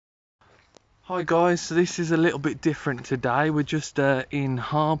Hi guys, so this is a little bit different today. We're just in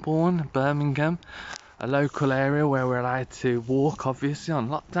Harborne, Birmingham, a local area where we're allowed to walk, obviously on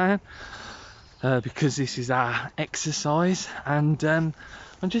lockdown, because this is our exercise. And I'm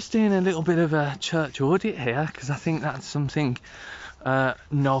just doing a little bit of a church audit here because I think that's something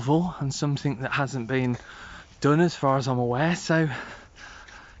novel and something that hasn't been done as far as I'm aware. So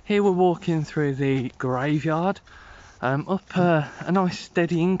here we're walking through the graveyard. Up a nice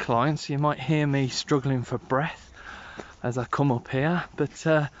steady incline, so you might hear me struggling for breath as I come up here, but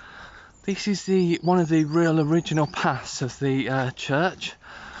this is one of the real original paths of the church.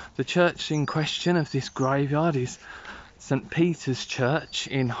 The church in question of this graveyard is St Peter's Church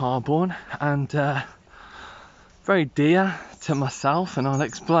in Harborne, and very dear to myself, and I'll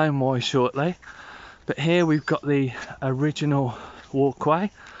explain why shortly. But here we've got the original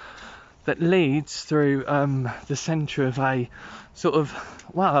walkway that leads through the centre of a sort of,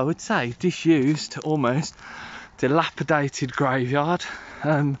 well, I would say disused, almost dilapidated graveyard.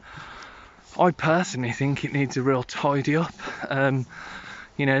 I personally think it needs a real tidy up.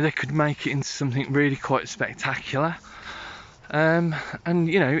 You know, they could make it into something really quite spectacular, and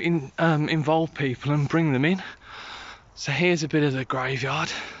you know, involve people and bring them in. So here's a bit of the graveyard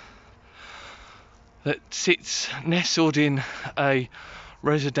that sits nestled in a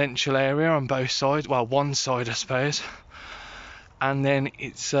residential area on both sides, well, one side I suppose, and then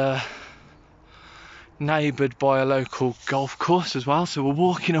it's neighboured by a local golf course as well. So we're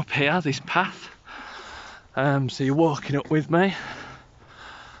walking up here this path, so you're walking up with me,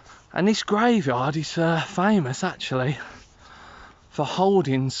 and this graveyard is famous actually for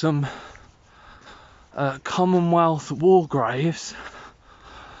holding some Commonwealth war graves,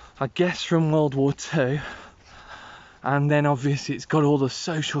 I guess from World War II. And then obviously it's got all the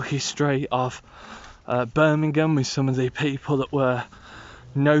social history of Birmingham with some of the people that were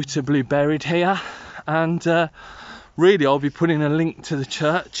notably buried here. And really I'll be putting a link to the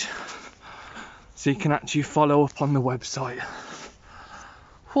church so you can actually follow up on the website.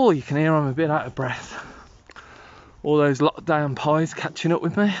 Oh, you can hear I'm a bit out of breath. All those lockdown pies catching up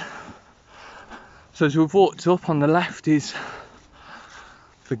with me. So as we've walked up, on the left is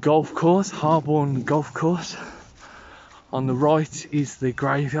the golf course, Harborne golf course. On the right is the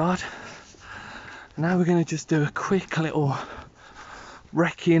graveyard. Now we're going to just do a quick little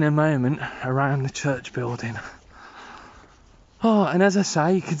recce in a moment around the church building. Oh, and as I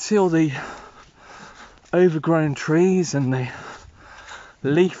say, you can see all the overgrown trees and the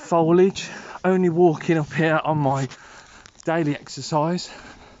leaf foliage. Only walking up here on my daily exercise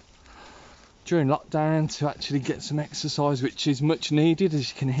during lockdown to actually get some exercise, which is much needed, as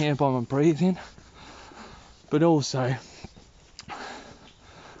you can hear by my breathing, but also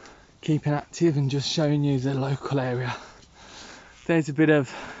keeping active and just showing you the local area. There's a bit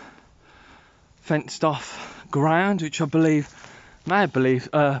of fenced off ground which I believe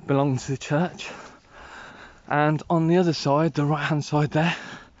belongs to the church, and on the other side, the right hand side there,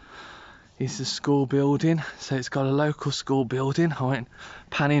 is the school building. So it's got a local school building. I went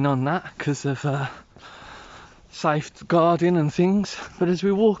panning on that because of safeguarding and things. But as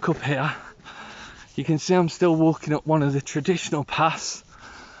we walk up here, you can see I'm still walking up one of the traditional paths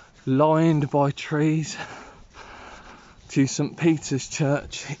lined by trees to St Peter's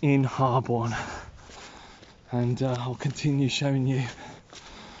Church in Harborne, and I'll continue showing you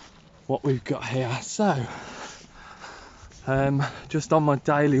what we've got here. So just on my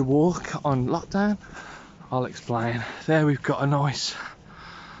daily walk on lockdown, I'll explain. There we've got a nice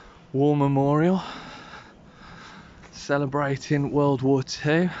war memorial celebrating World War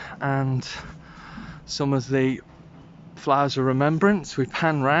II and some of the flowers of remembrance. We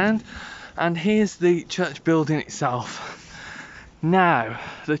pan round, and here's the church building itself. Now,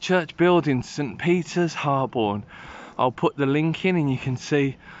 the church building, St Peter's, Harborne, I'll put the link in and you can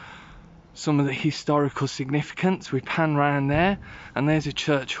see some of the historical significance. We pan round there, and there's a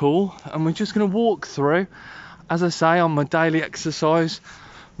church hall, and we're just going to walk through, as I say, on my daily exercise,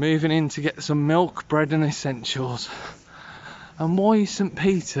 moving in to get some milk, bread and essentials. And why is St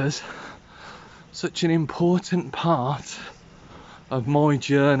Peter's such an important part of my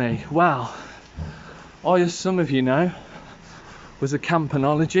journey? Well, I, as some of you know, was a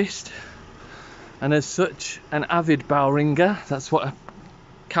campanologist, and as such an avid bell ringer. That's what a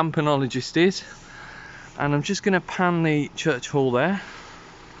campanologist is. And I'm just going to pan the church hall there,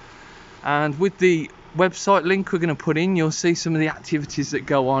 and with the website link we're going to put in, you'll see some of the activities that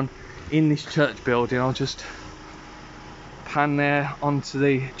go on in this church building. I'll just pan there onto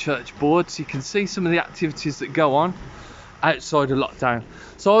the church board so you can see some of the activities that go on outside of lockdown.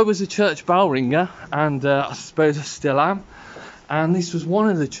 So I was a church bell ringer, and I suppose I still am, and this was one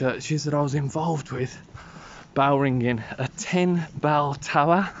of the churches that I was involved with, bell ringing, a 10-bell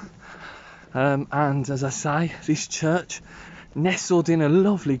tower. And as I say, this church nestled in a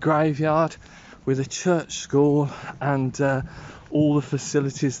lovely graveyard with a church school and all the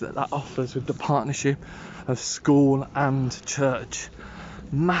facilities that offers with the partnership of school and church.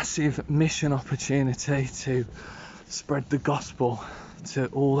 Massive mission opportunity to spread the gospel to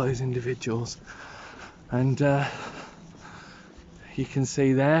all those individuals. And you can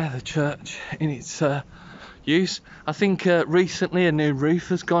see there the church in its use. I think recently a new roof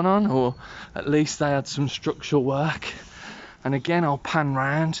has gone on, or at least they had some structural work. And again, I'll pan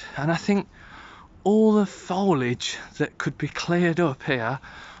round, and I think all the foliage that could be cleared up here,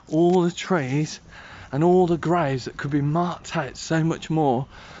 all the trees and all the graves that could be marked out so much more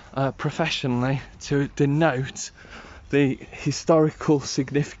professionally to denote the historical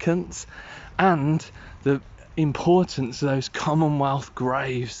significance and the importance of those Commonwealth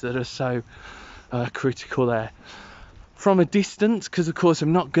graves that are so critical there. From a distance, because of course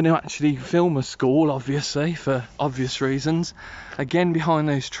I'm not going to actually film a school, obviously, for obvious reasons. Again, behind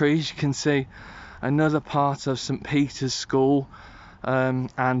those trees you can see another part of St Peter's School,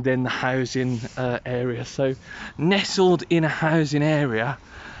 and then the housing area. So nestled in a housing area,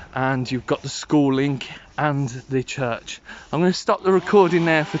 and you've got the school link and the church. I'm going to stop the recording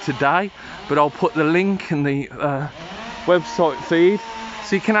there for today, but I'll put the link and the website feed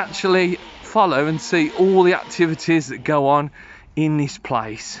so you can actually follow and see all the activities that go on in this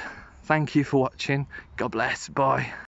place. Thank you for watching. God bless. Bye.